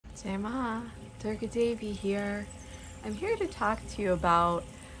Jai Ma, Durgadevi here. I'm here to talk to you about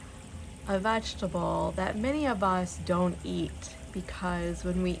a vegetable that many of us don't eat because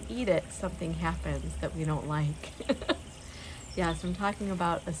when we eat it, something happens that we don't like. Yes, I'm talking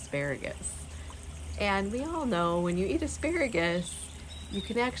about asparagus. And we all know when you eat asparagus, you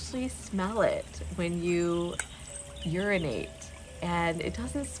can actually smell it when you urinate, and it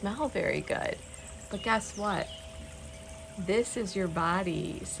doesn't smell very good. But guess what? This is your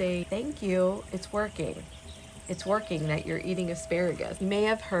body saying, thank you, it's working. It's working that you're eating asparagus. You may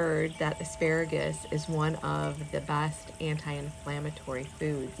have heard that asparagus is one of the best anti-inflammatory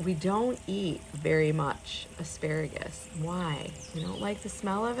foods. We don't eat very much asparagus. Why? We don't like the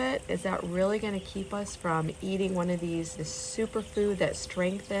smell of it? Is that really going to keep us from eating one of these, this superfood that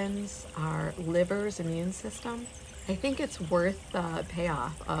strengthens our liver's immune system? I think it's worth the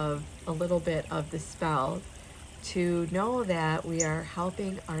payoff of a little bit of the spell to know that we are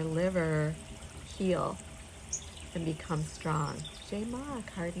helping our liver heal and become strong. Jai Ma,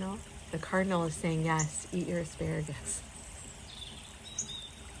 Cardinal. The Cardinal is saying, yes, eat your asparagus.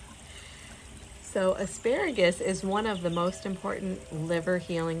 So asparagus is one of the most important liver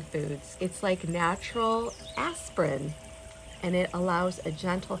healing foods. It's like natural aspirin, and it allows a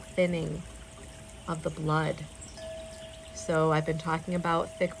gentle thinning of the blood. So I've been talking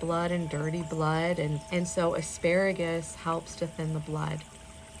about thick blood and dirty blood, and so asparagus helps to thin the blood.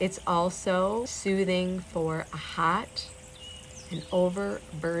 It's also soothing for a hot and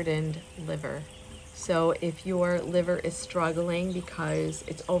overburdened liver. So if your liver is struggling because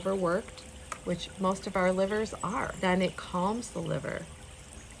it's overworked, which most of our livers are, then it calms the liver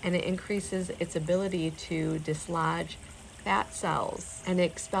and it increases its ability to dislodge fat cells and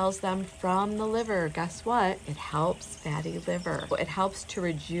expels them from the liver. Guess what? It helps fatty liver. It helps to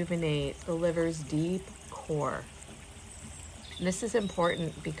rejuvenate the liver's deep core. And this is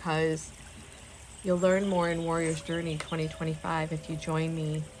important because you'll learn more in Warrior's Journey 2025 if you join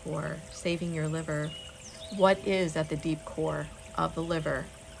me for saving your liver. What is at the deep core of the liver?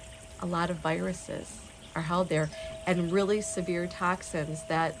 A lot of viruses are held there, and really severe toxins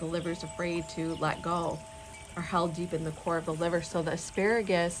that the liver's afraid to let go are held deep in the core of the liver. So the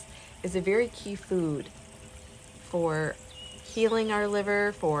asparagus is a very key food for healing our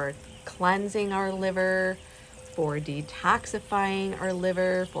liver, for cleansing our liver, for detoxifying our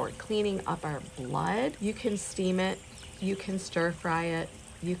liver, for cleaning up our blood. You can steam it, you can stir fry it,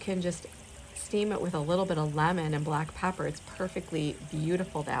 you can just steam it with a little bit of lemon and black pepper. It's perfectly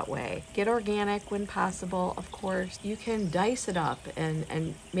beautiful that way. Get organic when possible, of course. You can dice it up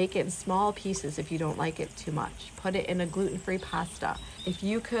and make it in small pieces if you don't like it too much. Put it in a gluten-free pasta. If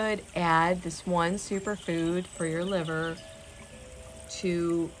you could add this one superfood for your liver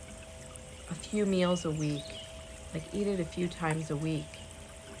to a few meals a week, like eat it a few times a week,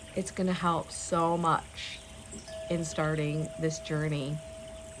 it's gonna help so much in starting this journey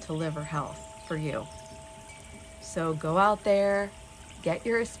to liver health for you. So go out there, get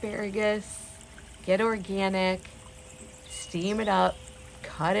your asparagus, get organic, steam it up,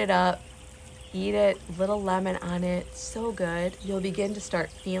 cut it up, eat it, little lemon on it, so good. You'll begin to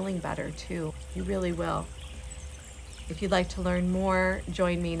start feeling better too. You really will. If you'd like to learn more,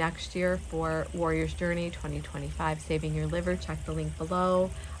 join me next year for Warrior's Journey 2025, Saving Your Liver. Check the link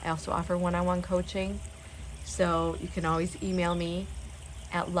below. I also offer one-on-one coaching, so you can always email me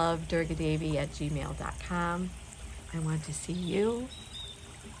at lovedurgadevi@gmail.com. I want to see you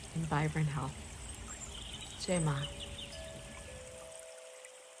in vibrant health. Jai Ma.